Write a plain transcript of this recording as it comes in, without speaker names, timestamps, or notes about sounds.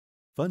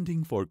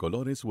Funding for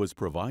Colores was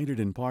provided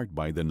in part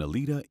by the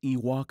Nelita E.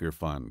 Walker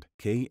Fund,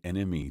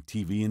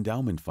 KNME-TV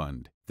Endowment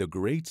Fund, the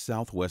Great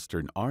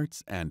Southwestern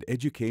Arts and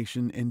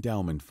Education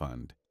Endowment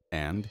Fund,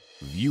 and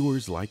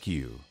viewers like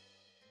you.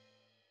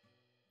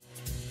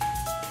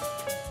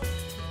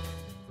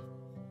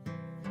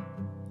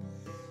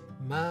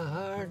 My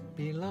heart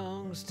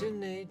belongs to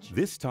nature.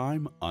 This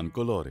time on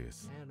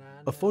Colores,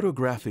 a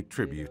photographic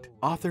tribute,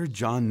 author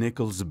John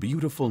Nichols'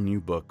 beautiful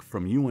new book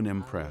from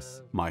UNM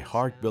Press, My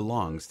Heart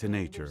Belongs to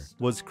Nature,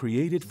 was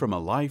created from a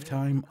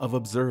lifetime of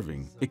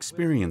observing,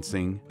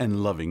 experiencing,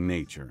 and loving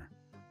nature.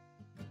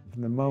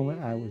 From the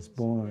moment I was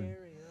born,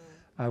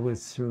 I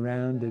was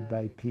surrounded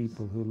by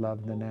people who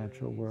loved the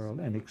natural world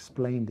and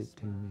explained it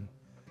to me.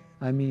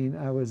 I mean,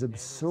 I was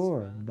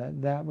absorbed.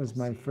 That was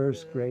my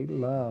first great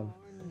love.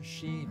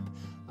 Sheep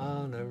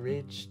on a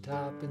ridge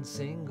top in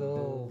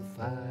single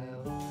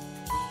file.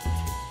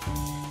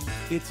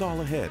 It's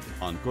all ahead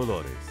on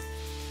Colores.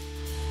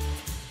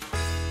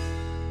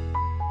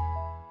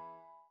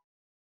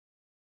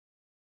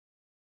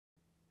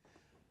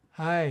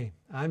 Hi,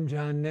 I'm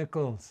John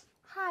Nichols.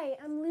 Hi,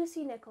 I'm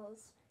Lucy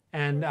Nichols.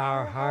 And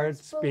our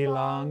hearts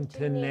belong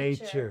to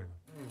nature.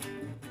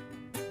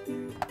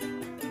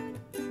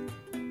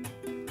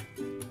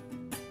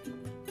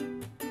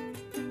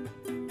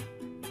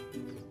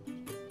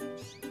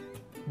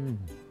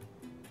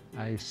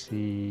 I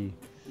see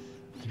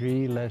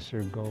 3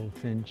 lesser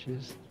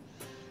goldfinches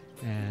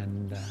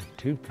and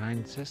 2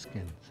 pine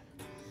siskins.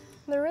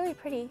 They're really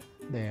pretty.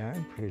 They are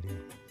pretty.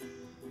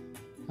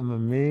 I'm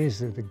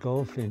amazed that the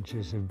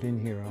goldfinches have been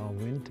here all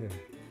winter.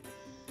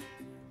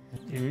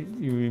 You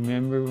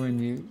remember when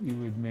you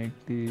would make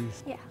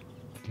these? Yeah.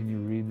 Can you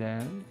read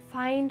that?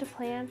 Find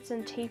plants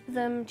and tape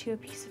them to a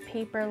piece of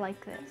paper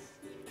like this.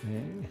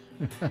 Yeah.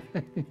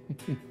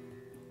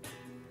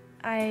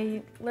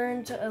 I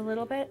learned a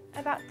little bit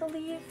about the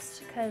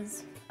leaves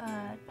because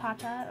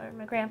Pata, or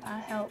my grandpa,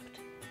 helped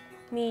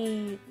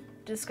me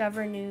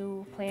discover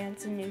new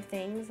plants and new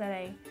things that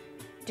I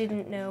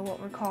didn't know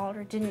what were called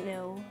or didn't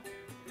know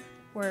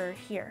were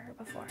here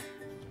before.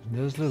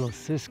 Those little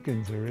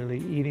siskins are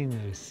really eating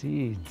their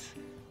seeds.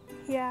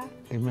 Yeah.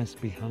 They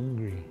must be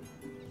hungry.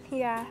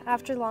 Yeah,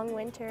 after long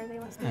winter, they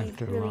must be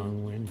After really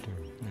long winter,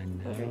 I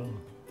know. hungry.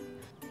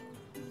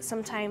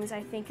 Sometimes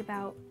I think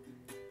about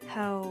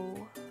how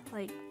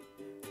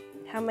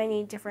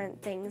many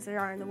different things there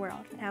are in the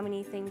world and how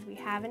many things we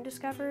haven't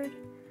discovered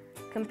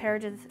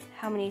compared to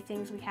how many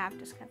things we have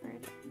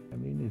discovered. I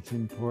mean, it's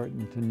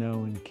important to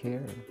know and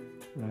care,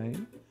 right?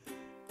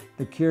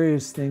 The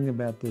curious thing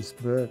about this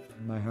book,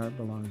 My Heart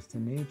Belongs to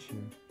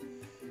Nature,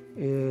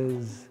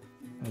 is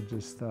I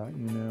just thought,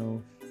 you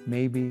know,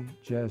 maybe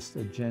just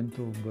a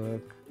gentle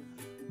book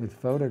with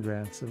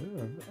photographs of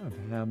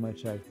how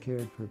much I've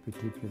cared for a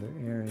particular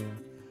area.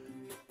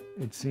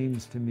 It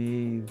seems to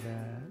me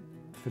that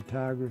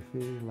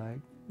photography,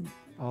 like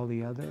all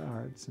the other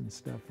arts and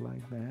stuff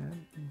like that,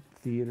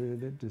 theater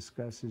that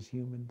discusses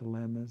human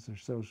dilemmas or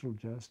social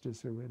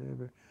justice or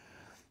whatever,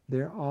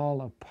 they're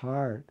all a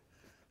part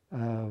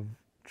of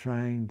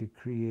trying to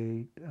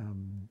create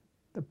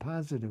the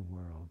positive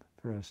world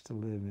for us to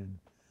live in.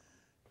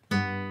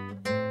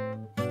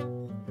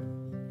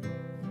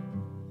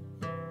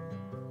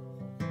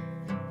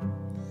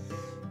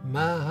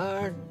 My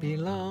heart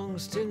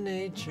belongs to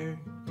nature,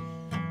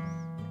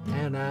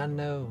 and I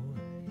know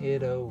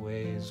it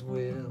always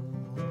will.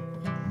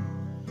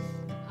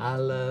 I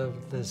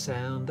love the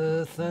sound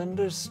of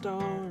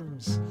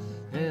thunderstorms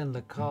and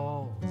the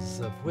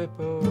calls of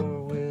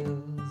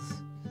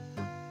whippoorwills.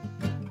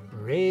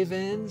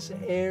 Ravens'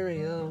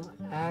 aerial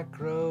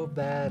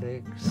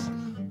acrobatics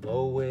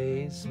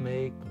always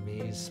make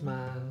me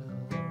smile.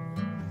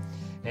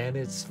 And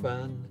it's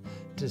fun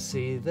to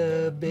see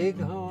the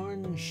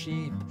bighorn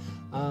sheep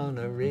on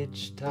a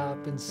ridge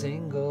top in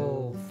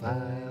single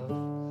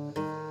file.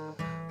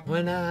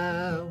 When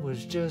I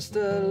was just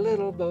a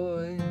little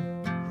boy,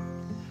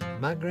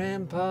 my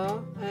grandpa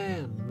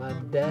and my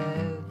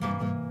dad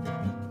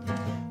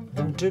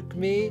took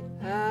me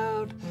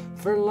out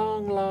for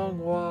long, long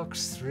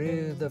walks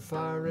through the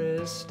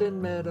forest and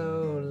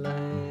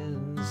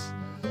meadowlands.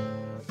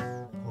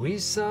 We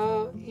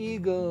saw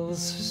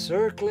eagles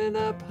circling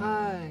up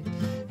high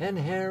and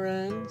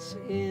herons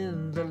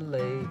in the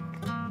lake.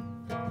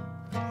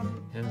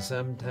 And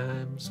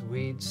sometimes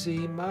we'd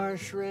see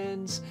marsh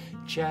wrens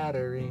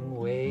chattering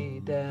way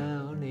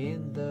down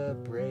in the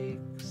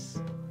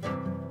breaks.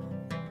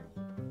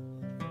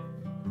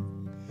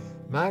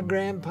 My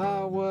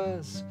grandpa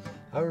was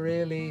a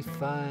really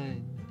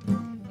fine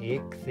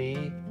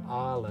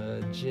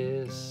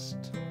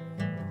ichthyologist.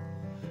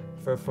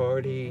 For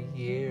 40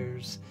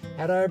 years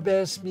at our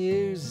best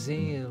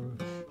museum,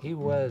 he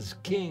was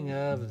king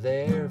of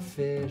their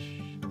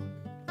fish.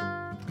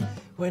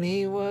 When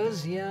he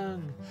was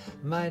young,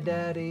 my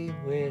daddy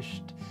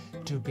wished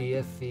to be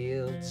a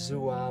field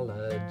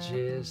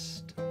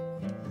zoologist.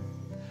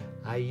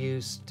 I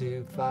used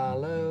to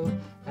follow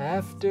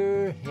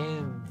after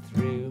him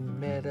through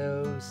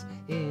meadows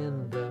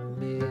in the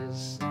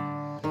mist.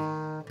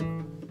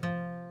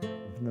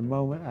 From the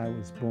moment I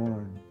was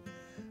born,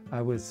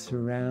 I was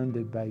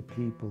surrounded by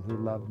people who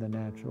loved the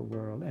natural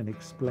world and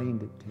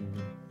explained it to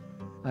me.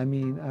 I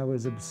mean, I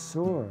was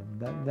absorbed.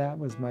 That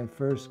was my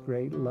first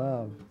great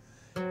love.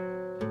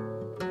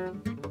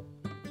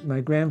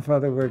 My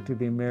grandfather worked at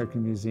the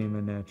American Museum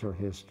of Natural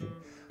History.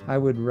 I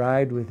would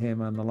ride with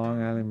him on the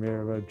Long Island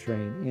Railroad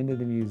train into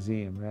the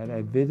museum, right?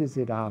 I'd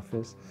visit his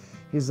office.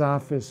 His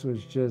office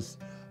was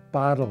just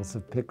bottles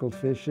of pickled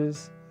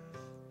fishes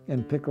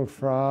and pickled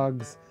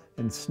frogs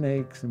and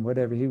snakes and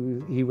whatever.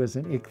 He was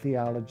an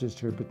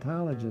ichthyologist,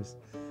 herpetologist.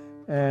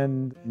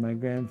 And my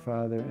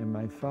grandfather and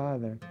my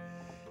father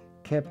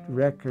kept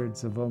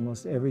records of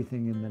almost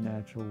everything in the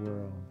natural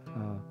world.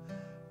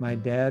 My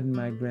dad and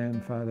my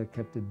grandfather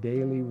kept a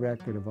daily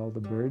record of all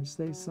the birds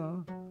they saw,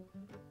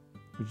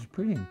 which is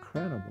pretty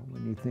incredible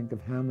when you think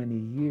of how many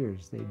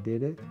years they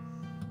did it.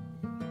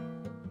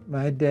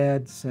 My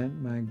dad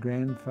sent my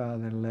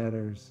grandfather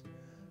letters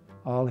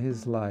all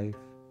his life,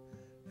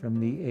 from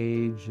the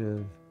age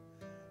of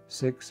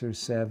 6 or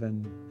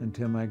 7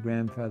 until my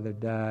grandfather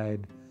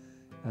died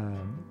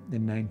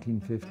in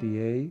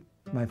 1958.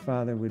 My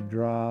father would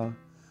draw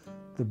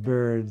the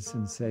birds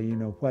and say, you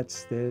know,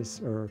 what's this?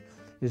 Or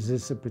is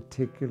this a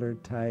particular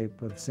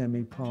type of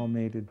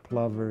semi-palmated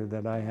plover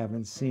that I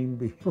haven't seen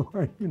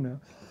before, you know?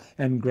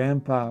 And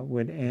Grandpa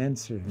would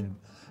answer him.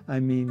 I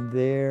mean,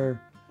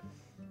 their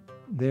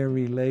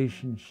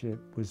relationship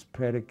was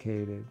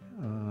predicated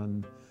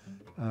on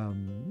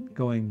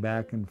going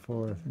back and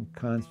forth and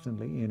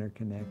constantly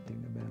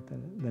interconnecting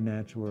about the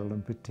natural world,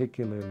 and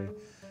particularly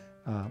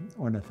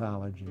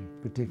ornithology,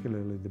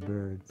 particularly the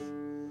birds.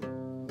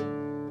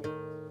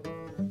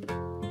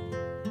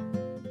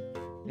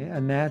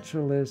 A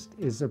naturalist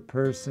is a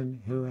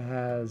person who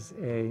has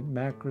a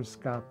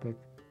macroscopic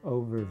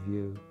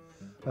overview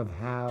of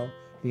how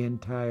the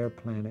entire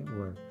planet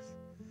works.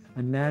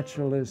 A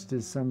naturalist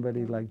is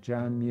somebody like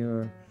John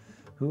Muir,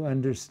 who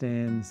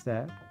understands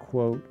that,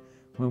 quote,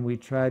 when we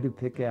try to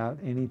pick out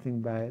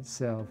anything by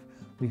itself,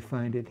 we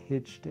find it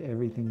hitched to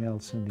everything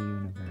else in the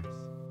universe.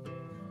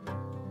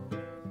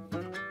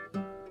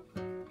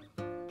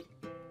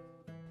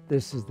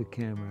 This is the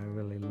camera I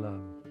really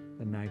love,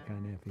 the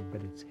Nikon FE,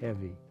 but it's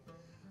heavy.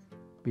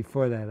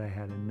 Before that, I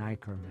had a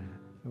Nicormat.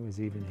 It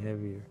was even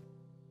heavier.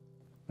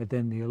 But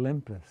then the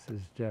Olympus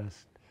is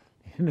just,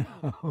 you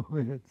know,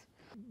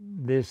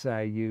 this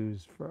I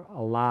used for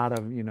a lot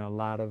of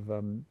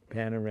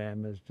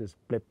panoramas, just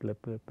blip,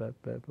 blip, blip,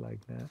 blip, blip,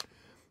 like that.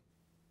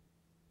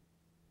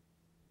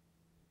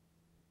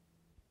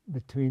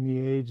 Between the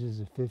ages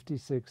of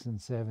 56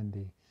 and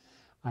 70,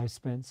 I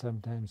spent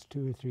sometimes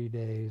 2 or 3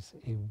 days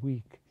a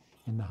week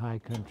in the high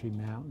country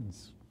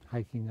mountains,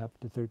 hiking up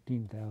to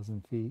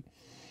 13,000 feet.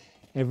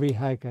 Every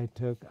hike I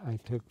took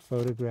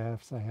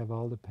photographs. I have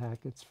all the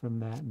packets from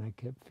that, and I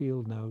kept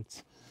field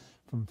notes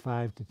from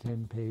 5 to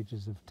 10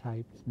 pages of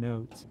typed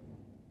notes.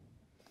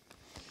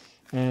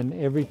 And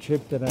every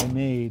trip that I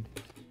made,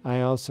 I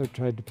also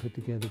tried to put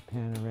together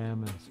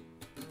panoramas.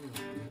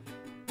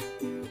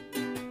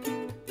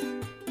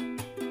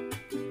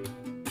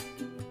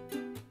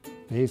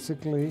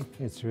 Basically,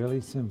 it's really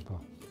simple.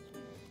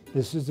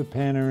 This is a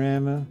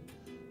panorama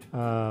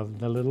of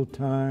the little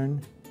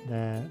tarn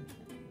that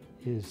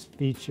is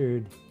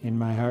featured in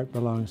My Heart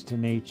Belongs to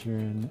Nature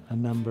in a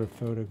number of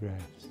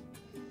photographs.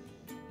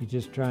 You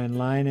just try and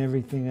line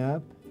everything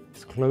up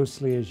as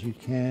closely as you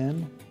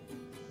can,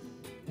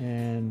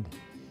 and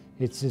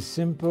it's as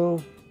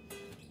simple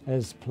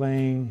as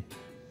playing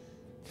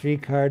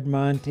 3-card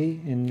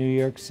Monte in New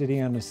York City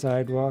on a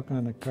sidewalk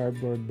on a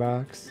cardboard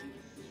box,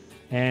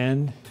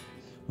 and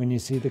when you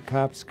see the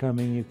cops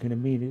coming, you can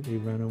immediately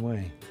run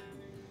away.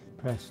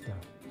 Presto.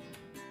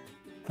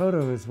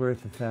 Photo is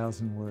worth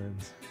 1,000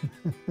 words.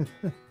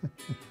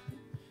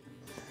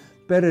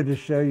 Better to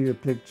show you a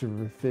picture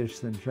of a fish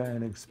than try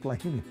and explain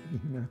it,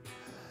 you know.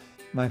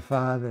 My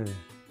father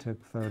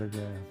took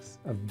photographs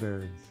of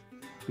birds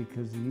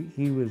because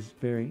he was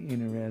very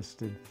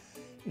interested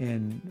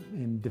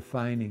in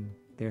defining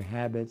their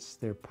habits,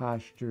 their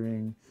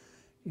posturing,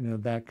 you know,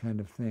 that kind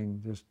of thing,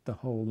 just the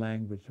whole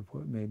language of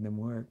what made them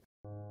work.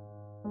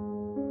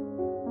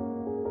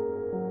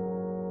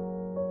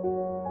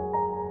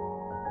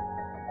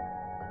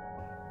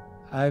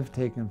 I've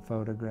taken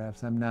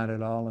photographs. I'm not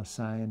at all a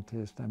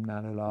scientist. I'm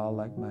not at all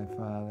like my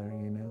father,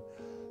 you know.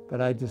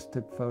 But I just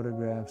took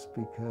photographs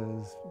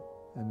because,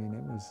 I mean,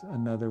 it was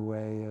another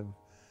way of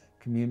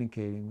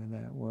communicating with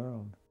that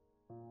world.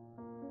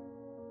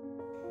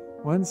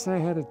 Once I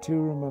had a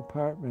 2-room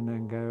apartment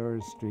on Gower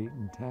Street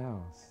in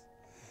Taos.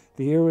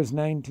 The year was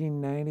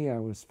 1990. I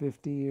was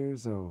 50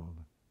 years old.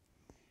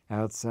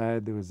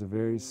 Outside there was a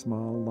very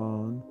small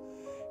lawn,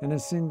 and a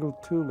single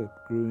tulip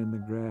grew in the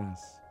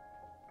grass.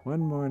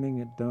 One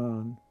morning at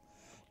dawn,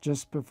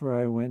 just before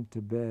I went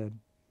to bed,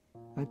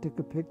 I took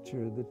a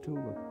picture of the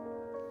tulip.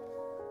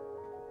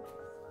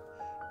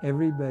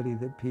 Everybody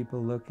that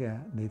people look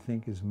at and they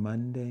think is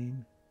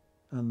mundane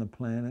on the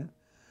planet,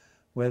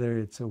 whether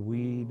it's a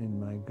weed in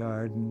my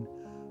garden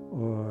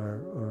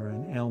or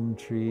an elm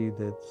tree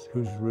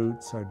whose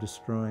roots are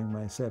destroying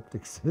my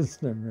septic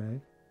system,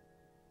 right?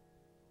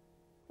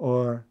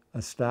 Or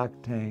a stock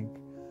tank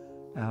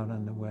out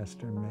on the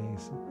Western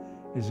Mesa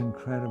is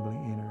incredibly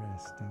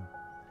interesting.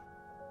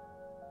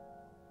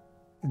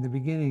 In the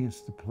beginning,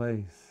 it's the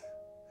place.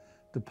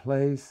 The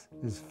place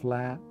is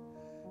flat,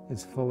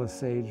 it's full of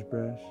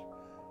sagebrush,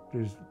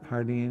 there's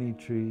hardly any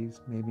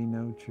trees, maybe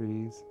no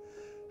trees.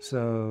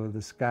 So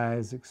the sky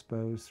is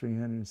exposed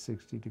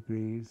 360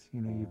 degrees,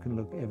 you know, you can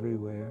look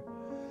everywhere.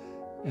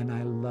 And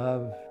I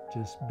love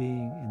just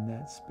being in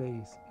that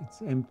space.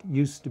 It's empty,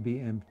 used to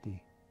be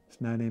empty. It's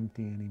not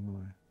empty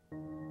anymore.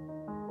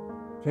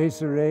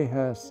 Tres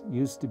Orejas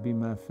used to be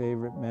my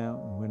favorite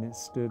mountain when it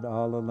stood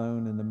all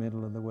alone in the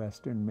middle of the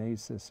Western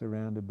Mesa,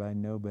 surrounded by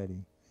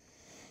nobody.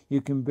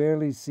 You can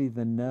barely see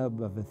the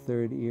nub of a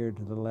third ear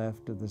to the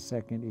left of the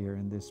second ear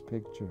in this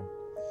picture.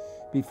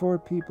 Before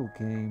people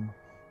came,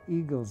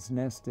 eagles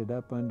nested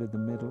up under the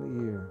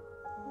middle ear.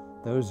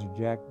 Those are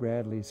Jack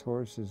Bradley's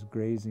horses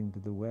grazing to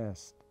the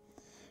west.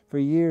 For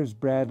years,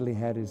 Bradley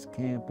had his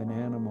camp and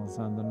animals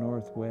on the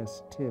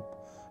northwest tip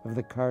of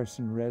the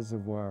Carson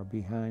Reservoir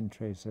behind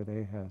Tres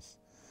Orejas.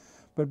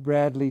 But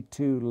Bradley,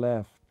 too,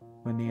 left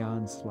when the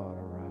onslaught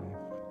arrived.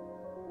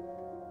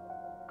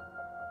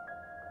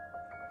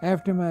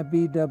 After my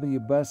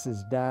BW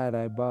buses died,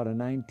 I bought a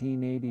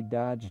 1980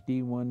 Dodge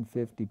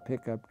D150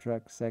 pickup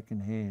truck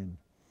secondhand.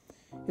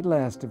 It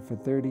lasted for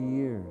 30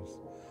 years.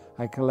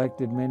 I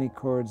collected many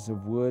cords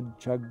of wood,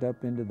 chugged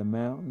up into the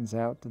mountains,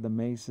 out to the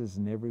mesas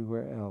and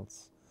everywhere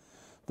else.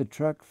 The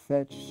truck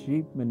fetched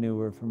sheep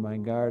manure for my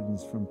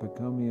gardens from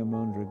Pacomio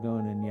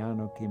Mondragon and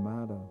Llano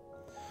Quemado.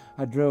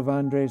 I drove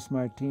Andres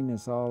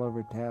Martinez all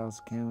over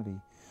Taos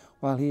County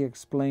while he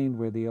explained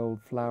where the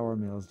old flour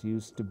mills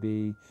used to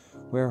be,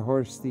 where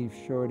horse thief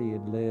Shorty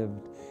had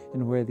lived,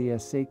 and where the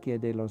Acequia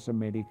de los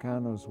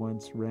Americanos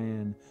once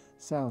ran,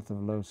 south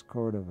of Los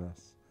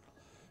Cordovas.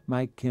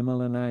 Mike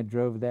Kimmel and I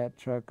drove that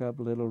truck up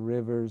Little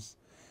Rivers,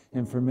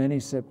 and for many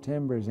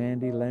Septembers,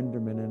 Andy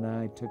Lenderman and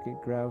I took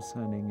it grouse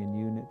hunting in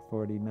Unit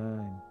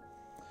 49.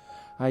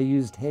 I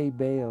used hay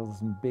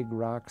bales and big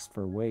rocks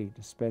for weight,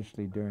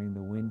 especially during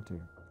the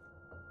winter.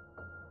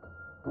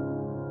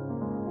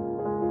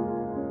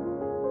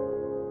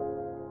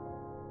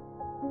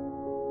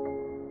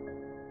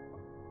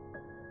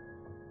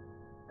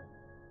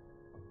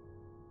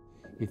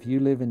 If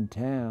you live in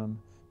town,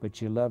 but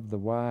you love the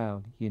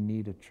wild, you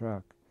need a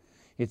truck.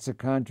 It's a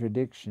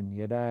contradiction,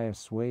 yet I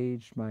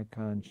assuaged my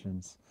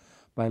conscience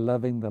by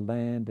loving the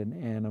land and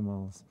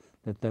animals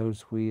that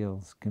those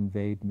wheels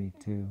conveyed me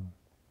to.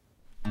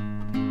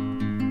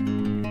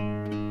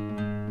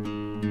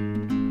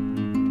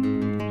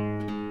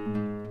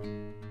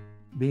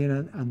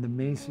 Being on the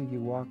mesa, you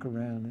walk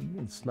around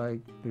and it's like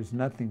there's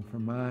nothing for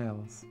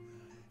miles.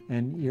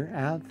 And you're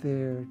out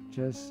there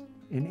just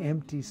in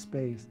empty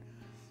space.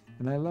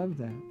 And I love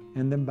that.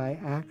 And then by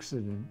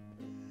accident,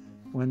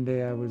 one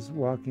day I was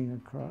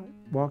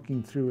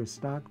walking through a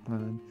stock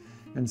pond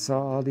and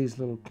saw all these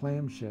little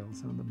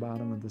clamshells on the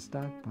bottom of the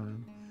stock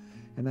pond.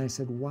 And I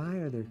said, why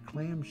are there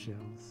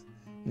clamshells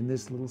in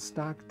this little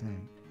stock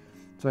tank?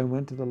 So I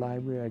went to the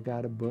library, I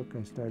got a book,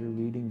 I started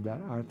reading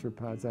about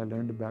arthropods. I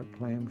learned about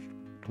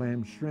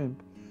clam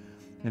shrimp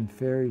and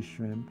fairy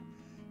shrimp.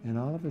 And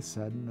all of a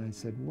sudden I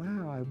said,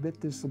 wow, I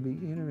bet this will be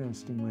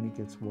interesting when it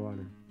gets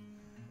water.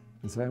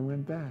 And so I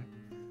went back,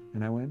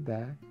 and I went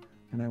back,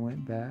 and I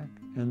went back,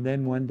 and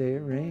then one day it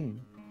rained.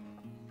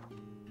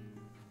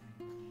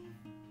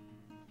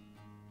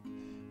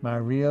 My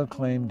real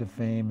claim to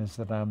fame is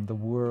that I'm the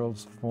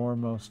world's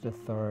foremost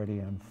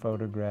authority on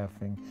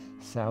photographing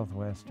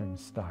southwestern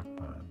stock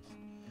ponds.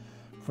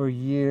 For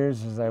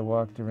years, as I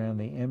walked around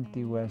the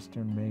empty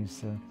western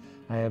mesa,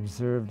 I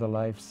observed the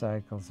life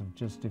cycles of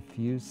just a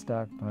few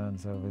stock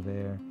ponds over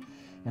there,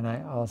 and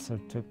I also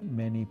took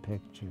many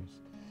pictures.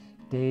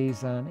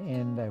 Days on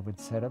end, I would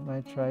set up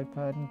my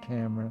tripod and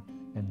camera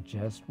and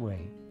just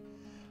wait.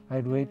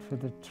 I'd wait for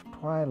the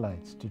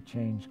twilights to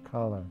change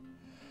color.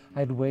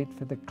 I'd wait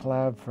for the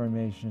cloud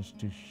formations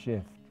to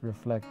shift,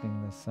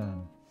 reflecting the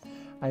sun.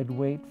 I'd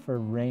wait for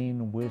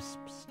rain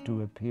wisps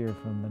to appear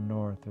from the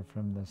north or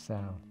from the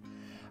south.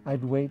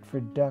 I'd wait for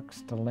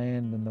ducks to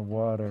land in the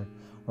water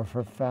or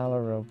for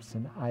phalaropes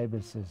and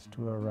ibises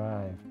to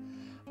arrive.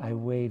 I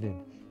waited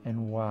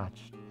and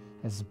watched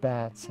as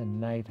bats and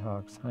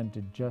nighthawks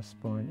hunted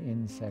just-born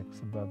insects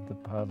above the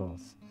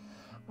puddles.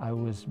 I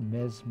was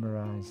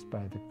mesmerized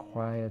by the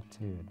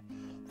quietude,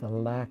 the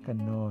lack of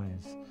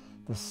noise,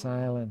 the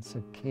silence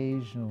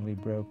occasionally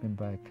broken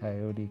by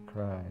coyote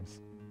cries.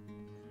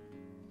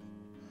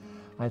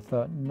 I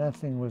thought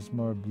nothing was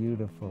more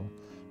beautiful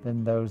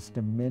than those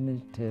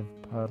diminutive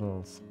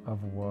puddles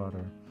of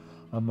water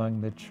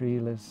among the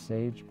treeless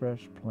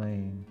sagebrush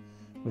plain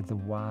with the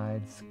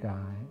wide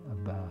sky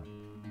above.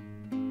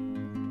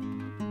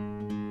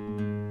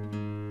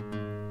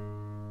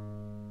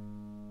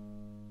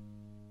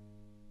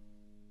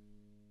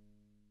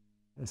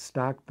 A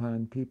stock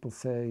pond, people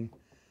say,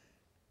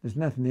 There's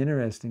nothing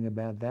interesting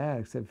about that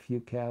except a few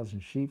cows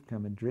and sheep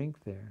come and drink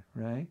there,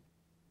 right?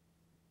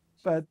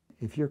 But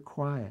if you're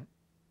quiet,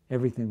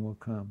 everything will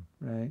come,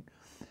 right?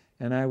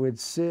 And I would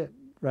sit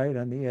right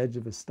on the edge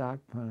of a stock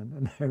pond,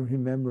 and I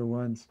remember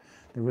once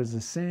there was a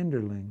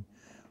sanderling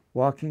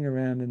walking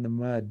around in the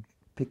mud,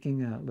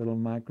 picking out little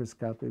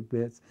microscopic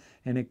bits,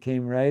 and it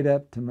came right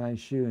up to my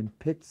shoe and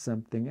picked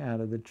something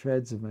out of the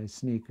treads of my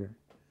sneaker.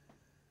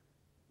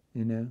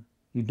 You know,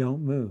 you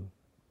don't move,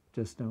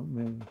 just don't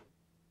move.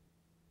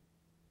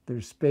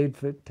 There's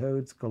spadefoot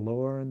toads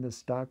galore in the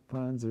stock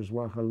ponds, there's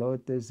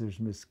guajolotes, there's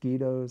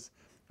mosquitoes.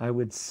 I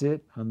would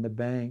sit on the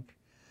bank,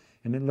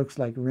 and it looks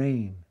like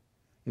rain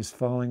is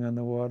falling on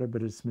the water,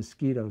 but it's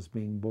mosquitoes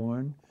being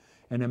born,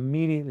 and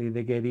immediately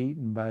they get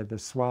eaten by the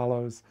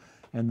swallows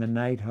and the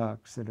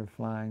nighthawks that are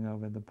flying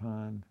over the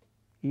pond,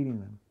 eating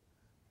them.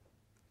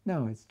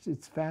 No,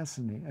 it's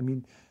fascinating. I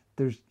mean,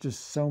 there's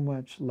just so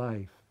much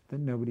life that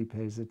nobody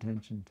pays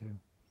attention to.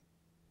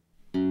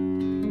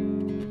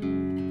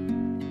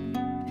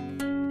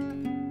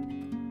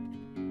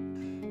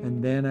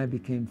 And then I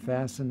became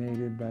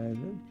fascinated by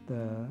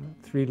the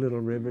three little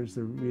rivers,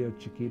 the Rio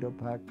Chiquito,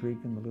 Pot Creek,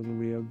 and the Little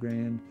Rio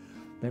Grande,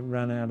 that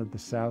run out of the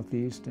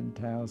southeast in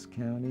Taos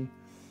County.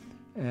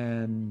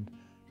 And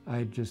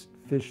I just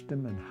fished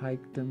them and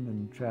hiked them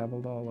and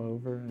traveled all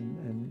over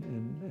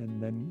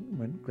and then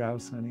went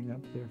grouse hunting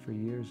up there for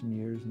years and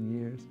years and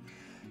years.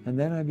 And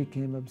then I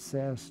became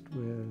obsessed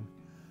with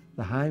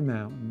the high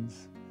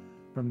mountains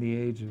from the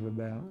age of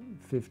about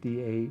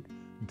 58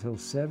 until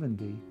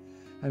 70.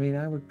 I mean,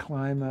 I would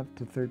climb up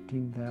to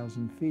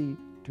 13,000 feet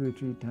 2 or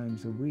 3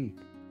 times a week.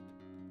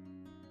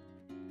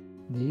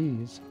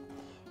 These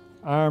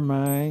are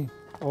my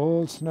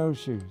old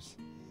snowshoes.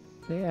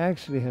 They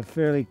actually have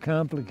fairly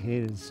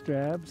complicated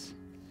straps,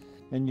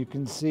 and you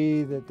can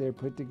see that they're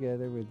put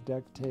together with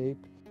duct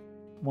tape.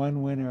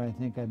 One winter, I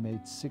think I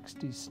made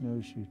 60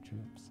 snowshoe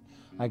trips.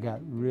 I got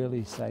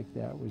really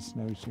psyched out with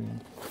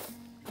snowshoeing.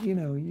 You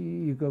know,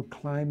 you go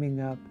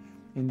climbing up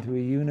into a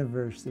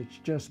universe that's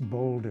just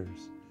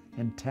boulders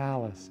and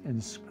talus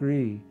and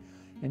scree,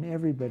 and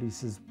everybody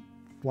says,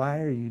 why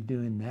are you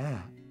doing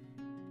that?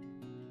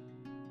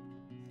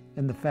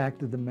 And the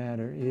fact of the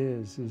matter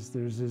is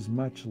there's as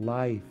much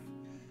life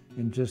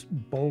in just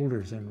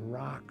boulders and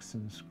rocks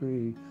and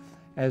scree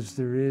as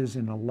there is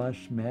in a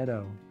lush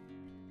meadow.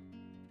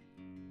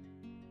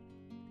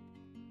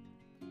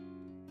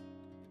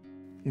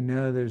 You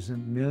know, there's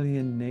 1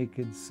 million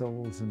naked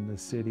souls in the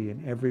city,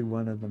 and every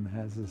one of them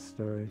has a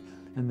story.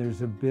 And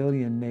there's 1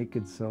 billion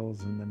naked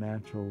souls in the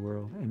natural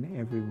world, and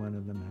every one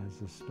of them has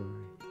a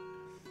story.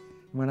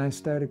 When I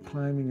started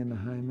climbing in the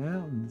high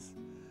mountains,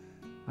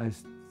 I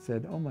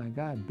said, oh my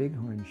God,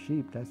 bighorn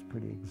sheep, that's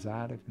pretty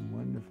exotic and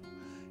wonderful.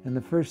 And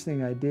the first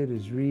thing I did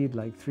is read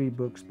like 3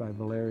 books by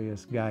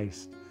Valerius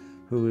Geist,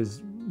 who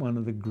is one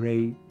of the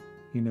great,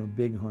 you know,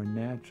 bighorn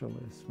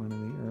naturalists, one of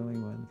the early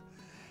ones.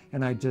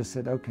 And I just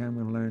said, okay, I'm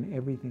going to learn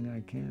everything I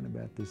can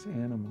about this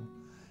animal.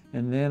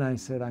 And then I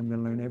said, I'm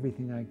going to learn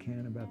everything I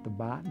can about the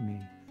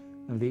botany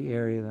of the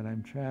area that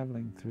I'm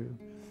traveling through.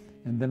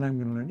 And then I'm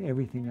going to learn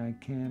everything I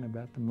can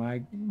about the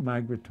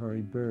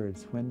migratory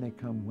birds, when they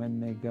come,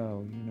 when they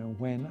go, you know,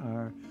 when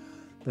are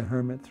the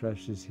hermit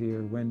thrushes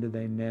here, when do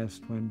they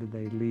nest, when do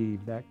they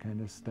leave, that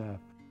kind of stuff.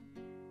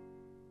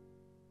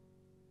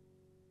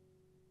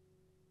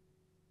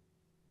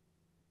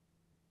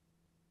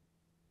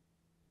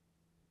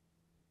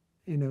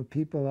 You know,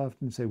 people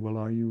often say, well,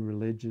 are you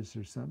religious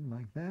or something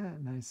like that?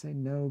 And I say,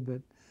 no,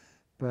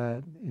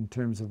 but in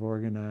terms of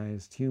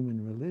organized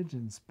human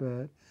religions,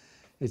 but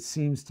it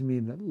seems to me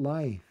that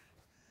life,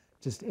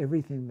 just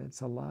everything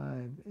that's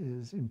alive,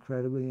 is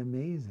incredibly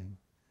amazing.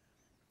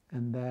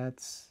 And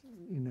that's,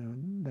 you know,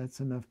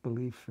 that's enough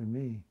belief for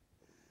me.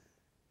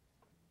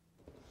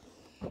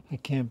 I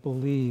can't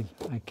believe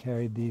I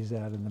carried these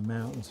out in the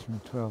mountains from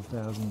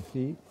 12,000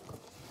 feet.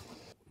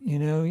 You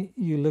know,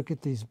 you look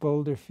at these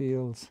boulder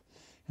fields,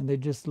 and they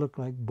just look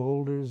like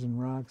boulders and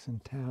rocks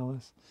and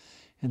talus.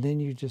 And then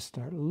you just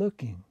start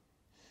looking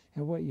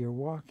at what you're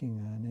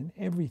walking on, and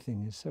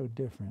everything is so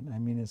different. I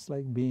mean, it's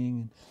like being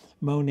in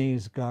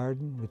Monet's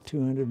garden with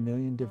 200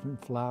 million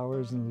different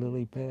flowers and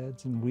lily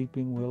pads and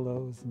weeping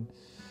willows, and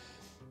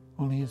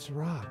only it's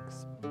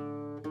rocks.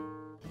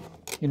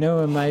 You know,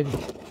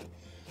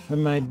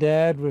 when my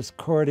dad was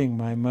courting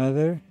my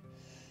mother,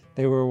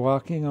 they were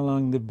walking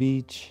along the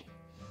beach,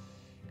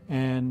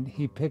 and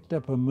he picked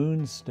up a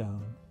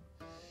moonstone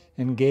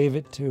and gave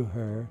it to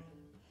her,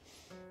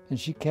 and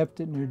she kept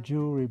it in her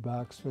jewelry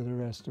box for the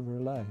rest of her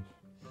life.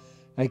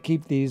 I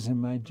keep these in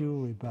my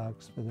jewelry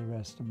box for the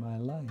rest of my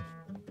life.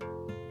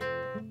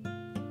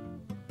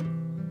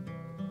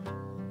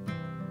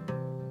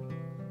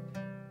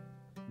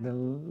 The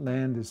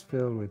land is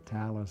filled with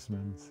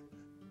talismans.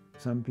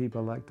 Some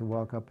people like to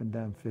walk up and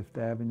down Fifth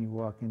Avenue,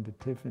 walk into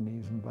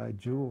Tiffany's and buy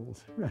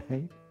jewels,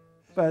 right?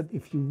 But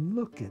if you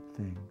look at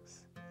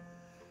things,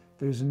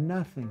 there's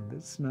nothing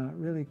that's not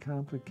really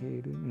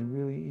complicated and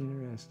really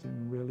interesting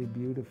and really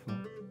beautiful.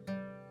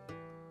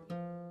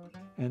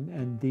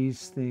 And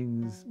these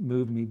things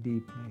move me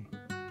deeply.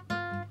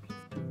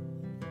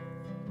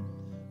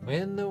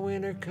 When the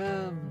winter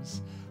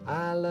comes,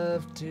 I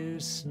love to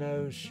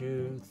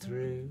snowshoe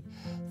through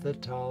the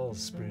tall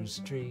spruce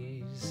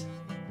trees.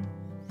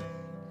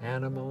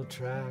 Animal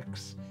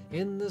tracks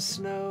in the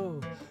snow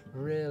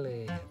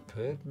really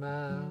put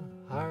my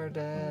heart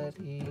at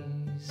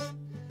ease.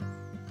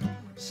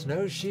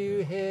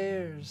 Snowshoe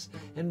hares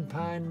and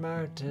pine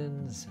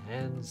martens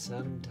and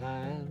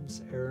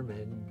sometimes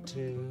ermine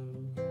too.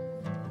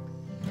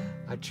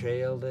 I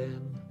trail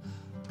them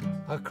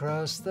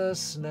across the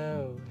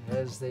snow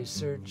as they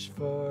search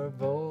for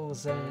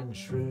voles and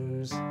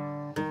shrews.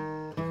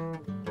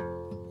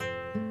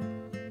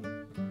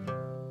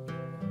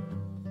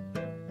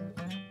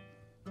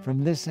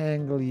 From this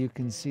angle you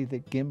can see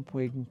that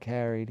Gimpwing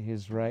carried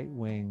his right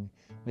wing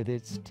with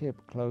its tip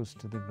close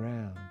to the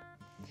ground.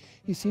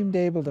 He seemed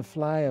able to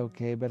fly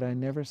okay, but I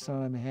never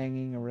saw him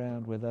hanging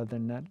around with other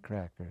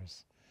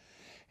nutcrackers.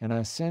 And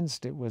I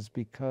sensed it was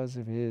because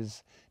of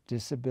his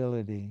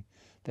disability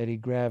that he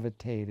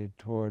gravitated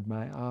toward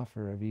my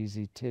offer of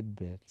easy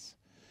tidbits.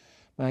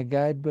 My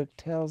guidebook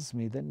tells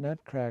me that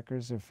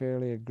nutcrackers are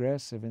fairly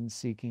aggressive in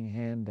seeking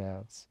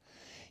handouts,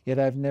 yet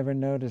I've never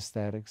noticed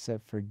that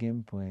except for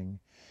Gimpwing,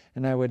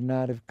 and I would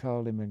not have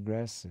called him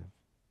aggressive.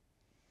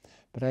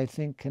 But I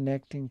think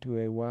connecting to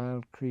a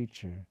wild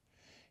creature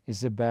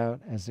is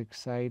about as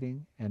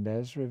exciting and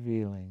as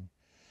revealing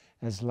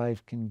as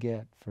life can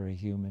get for a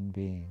human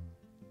being.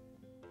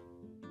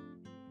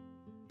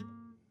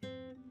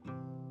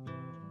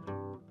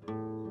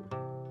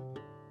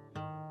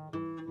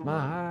 My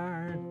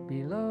heart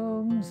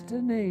belongs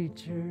to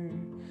nature,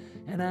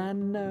 and I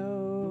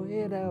know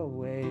it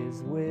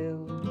always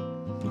will.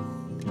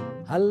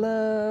 I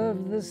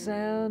love the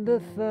sound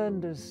of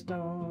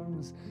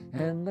thunderstorms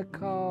and the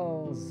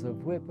calls of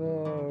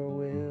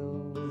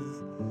whippoorwills.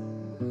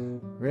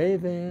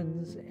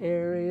 Ravens'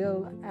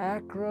 aerial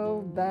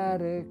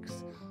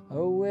acrobatics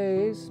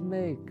always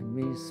make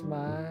me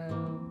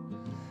smile,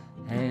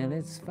 and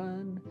it's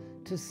fun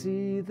to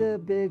see the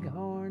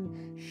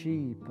bighorn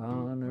sheep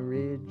on a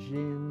ridge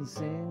in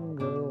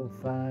single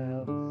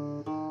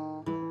file.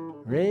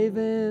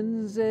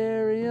 Ravens'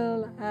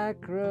 aerial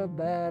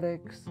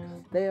acrobatics,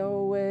 they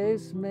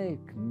always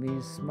make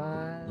me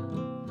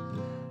smile,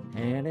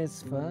 and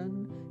it's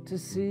fun to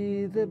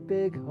see the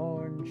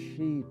bighorn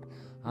sheep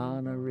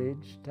on a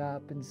ridge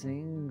top in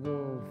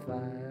single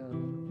file.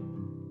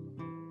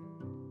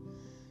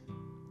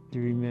 Do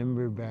you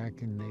remember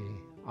back in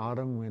the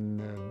autumn when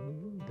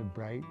the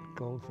bright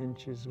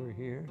goldfinches were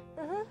here?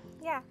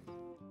 Yeah.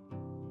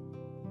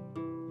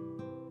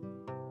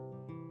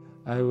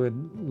 I would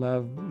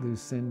love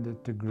Lucinda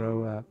to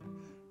grow up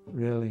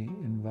really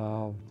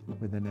involved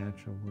with the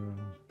natural world.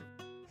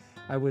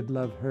 I would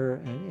love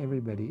her and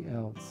everybody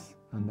else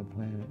on the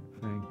planet,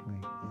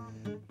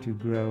 frankly, to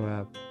grow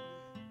up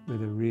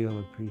with a real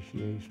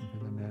appreciation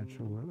for the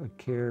natural world, a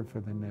care for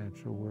the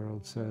natural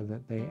world, so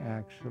that they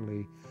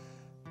actually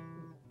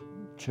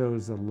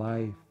chose a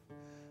life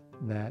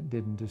that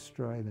didn't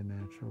destroy the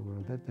natural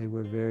world, that they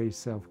were very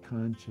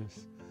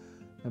self-conscious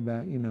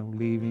about,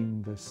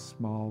 leaving the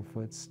small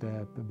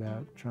footstep,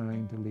 about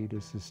trying to lead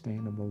a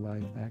sustainable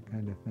life, that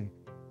kind of thing.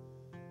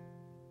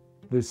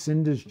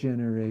 Lucinda's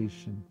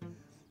generation,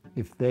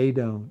 if they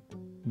don't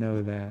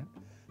know that,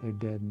 they're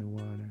dead in the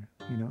water.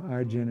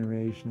 Our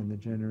generation and the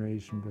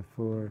generation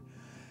before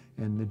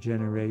and the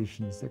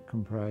generations that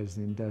comprise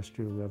the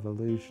Industrial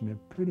Revolution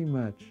have pretty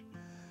much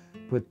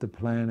put the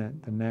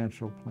planet, the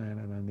natural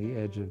planet, on the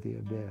edge of the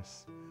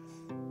abyss.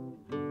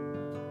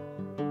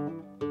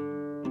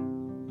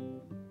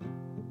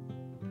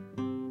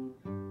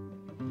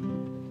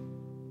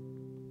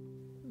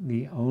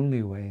 The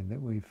only way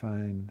that we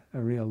find a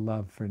real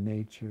love for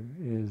nature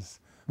is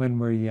when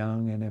we're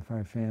young, and if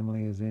our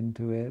family is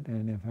into it,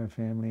 and if our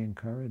family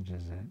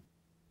encourages it.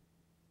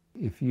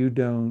 If you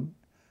don't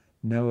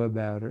know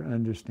about or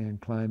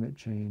understand climate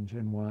change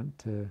and want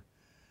to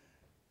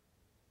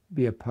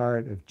be a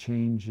part of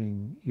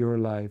changing your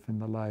life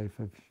and the life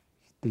of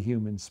the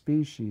human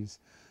species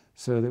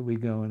so that we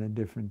go in a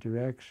different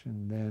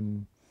direction,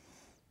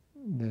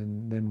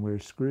 then we're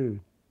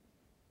screwed.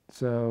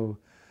 So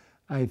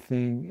I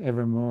think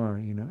evermore,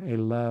 a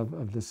love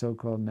of the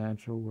so-called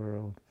natural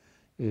world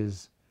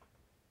is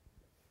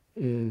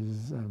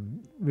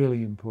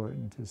really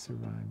important to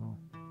survival.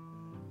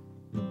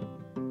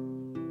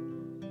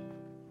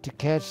 To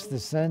catch the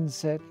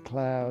sunset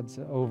clouds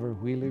over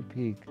Wheeler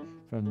Peak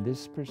from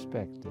this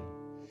perspective,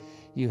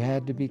 you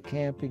had to be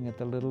camping at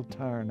the little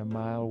tarn a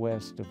mile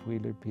west of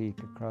Wheeler Peak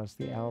across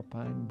the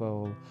Alpine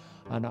Bowl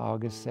on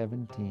August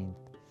 17th,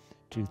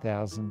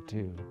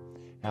 2002.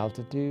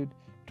 Altitude,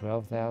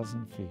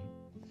 12,000 feet.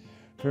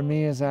 For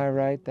me, as I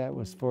write, that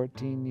was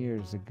 14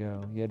 years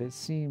ago, yet it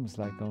seems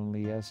like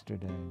only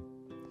yesterday.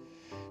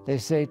 They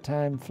say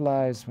time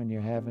flies when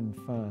you're having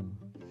fun.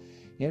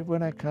 Yet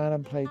when I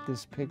contemplate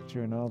this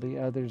picture and all the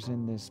others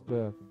in this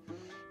book,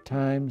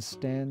 time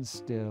stands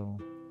still,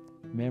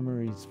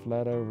 memories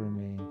flood over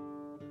me,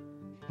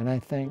 And I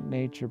thank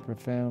nature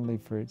profoundly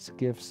for its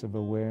gifts of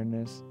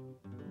awareness,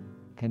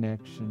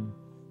 connection,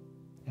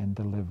 and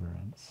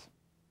deliverance.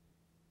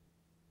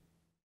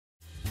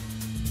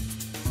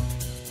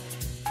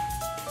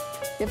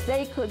 If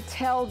they could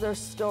tell their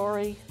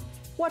story,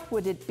 what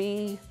would it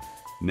be?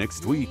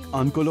 Next week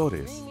on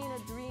Colores,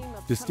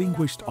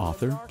 distinguished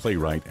author,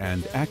 playwright,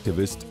 and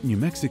activist New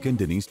Mexican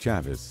Denise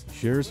Chavez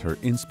shares her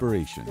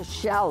inspiration. The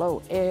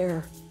shallow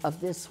air of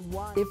this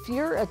one. If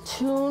you're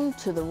attuned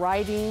to the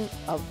writing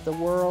of the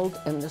world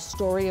and the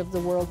story of the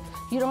world,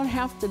 you don't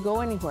have to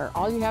go anywhere.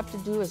 All you have to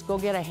do is go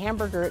get a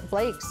hamburger at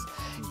Blake's,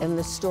 and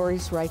the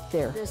story's right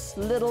there. This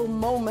little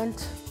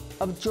moment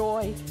of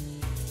joy.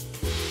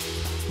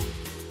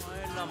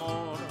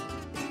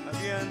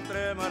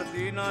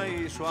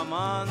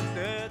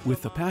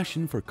 With a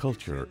passion for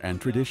culture and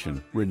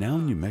tradition,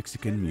 renowned New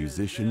Mexican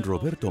musician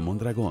Roberto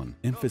Mondragon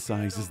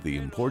emphasizes the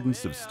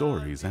importance of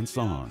stories and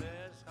song.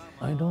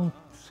 I don't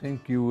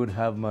think you would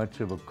have much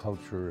of a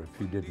culture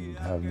if you didn't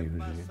have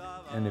music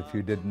and if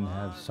you didn't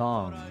have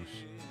songs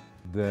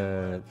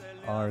that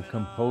are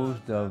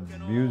composed of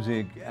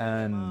music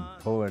and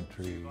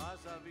poetry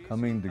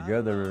coming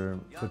together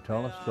to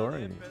tell a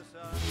story.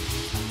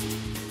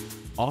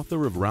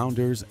 Author of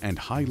Rounders and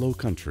High-Low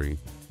Country,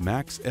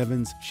 Max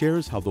Evans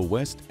shares how the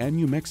West and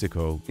New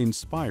Mexico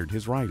inspired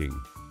his writing.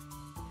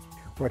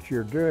 What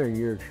you're doing,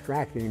 you're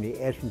extracting the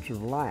essence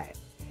of life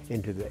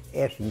into the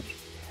essence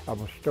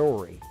of a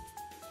story.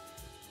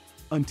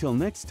 Until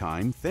next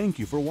time, thank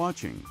you for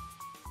watching.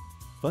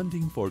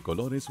 Funding for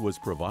Colores was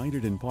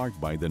provided in part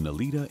by the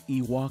Nelita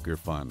E. Walker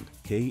Fund,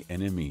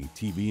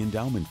 KNME-TV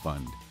Endowment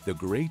Fund, the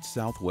Great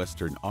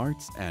Southwestern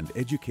Arts and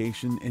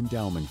Education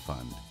Endowment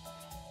Fund,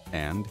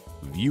 and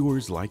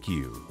viewers like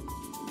you.